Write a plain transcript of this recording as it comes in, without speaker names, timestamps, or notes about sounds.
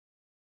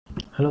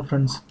Hello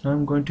friends, now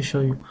I'm going to show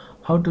you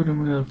how to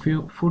remove your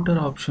few footer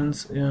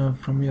options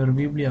from your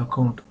Weebly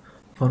account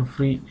for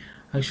free.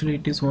 Actually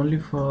it is only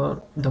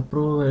for the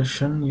pro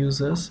version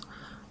users,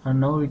 and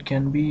now it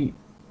can be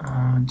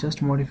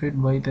just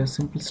modified by the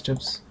simple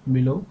steps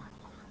below.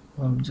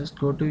 Just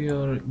go to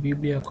your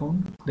Weebly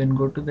account, then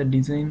go to the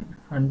design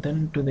and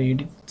then to the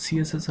edit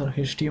CSS or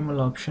HTML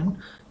option,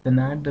 then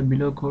add the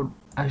below code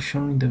as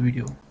shown in the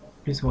video.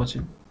 Please watch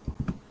it.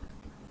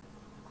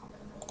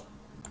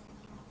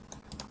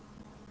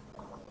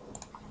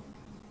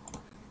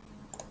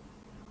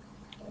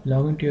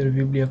 Log into your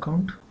Weebly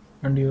account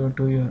and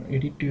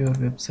edit to your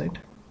website.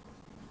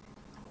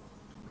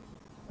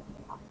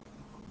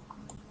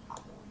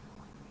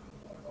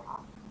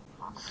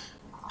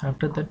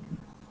 After that,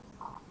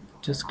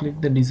 just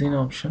click the design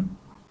option,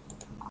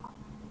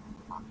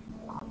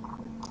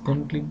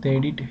 then click the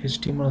edit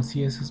HTML or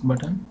CSS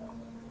button.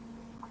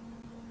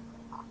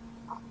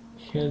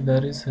 Here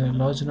there is a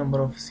large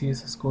number of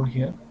CSS code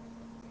here,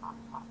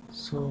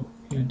 so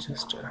you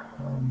just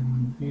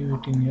view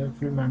it in your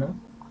full manner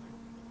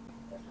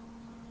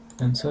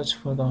and search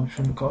for the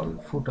option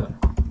called footer,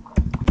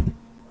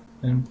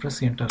 then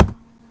press enter.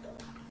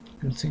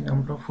 You'll see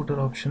number of footer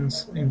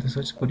options in the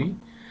search query.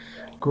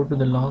 Go to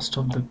the last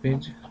of the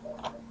page.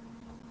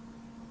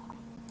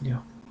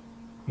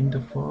 In the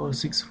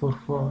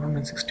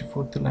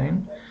 464th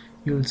line,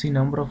 you will see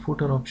number of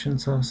footer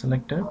options are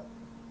selected.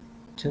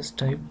 Just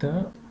type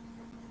the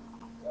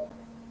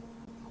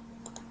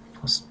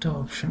first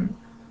option,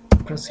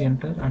 press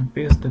enter and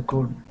paste the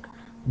code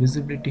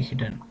visibility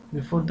hidden.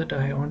 Before that,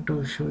 I want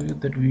to show you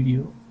that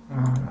video,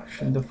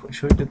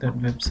 show it to that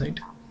website.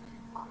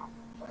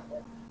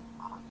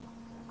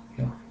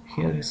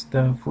 Here is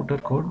the footer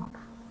code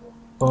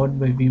powered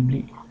by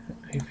Weebly.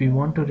 If you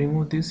want to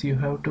remove this, you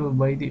have to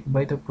buy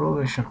the pro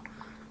version.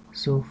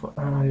 So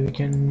you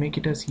can make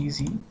it as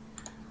easy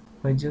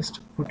by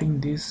just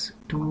putting this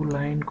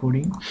two-line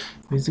coding.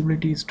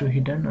 Visibility is to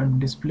hidden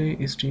and display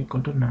is to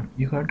equal to none.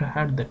 You have to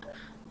add that.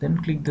 Then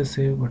click the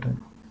save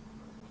button.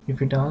 If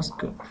it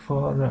asks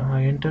for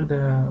enter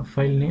the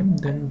file name,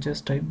 then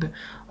just type the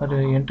or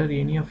enter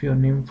any of your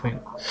name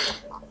file.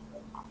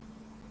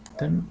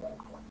 Then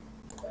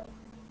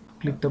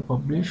click the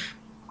publish.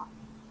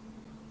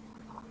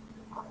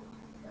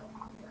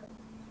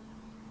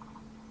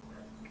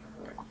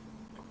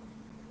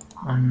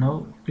 And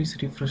now please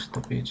refresh the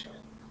page.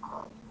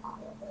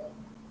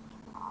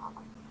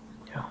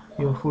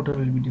 Your footer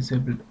will be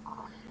disabled.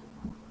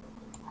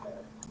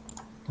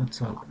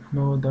 That's all.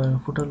 Now the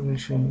footer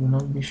will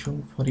not be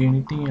shown for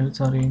anything else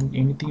or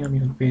anything on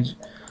your page.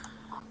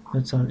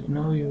 That's all.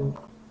 Now you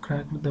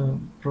cracked the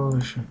pro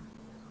version.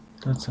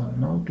 That's all.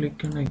 Now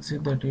click and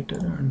exit the editor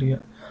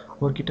and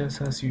work it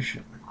as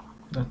usual.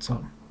 That's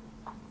all.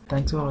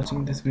 Thanks for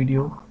watching this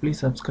video. Please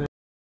subscribe.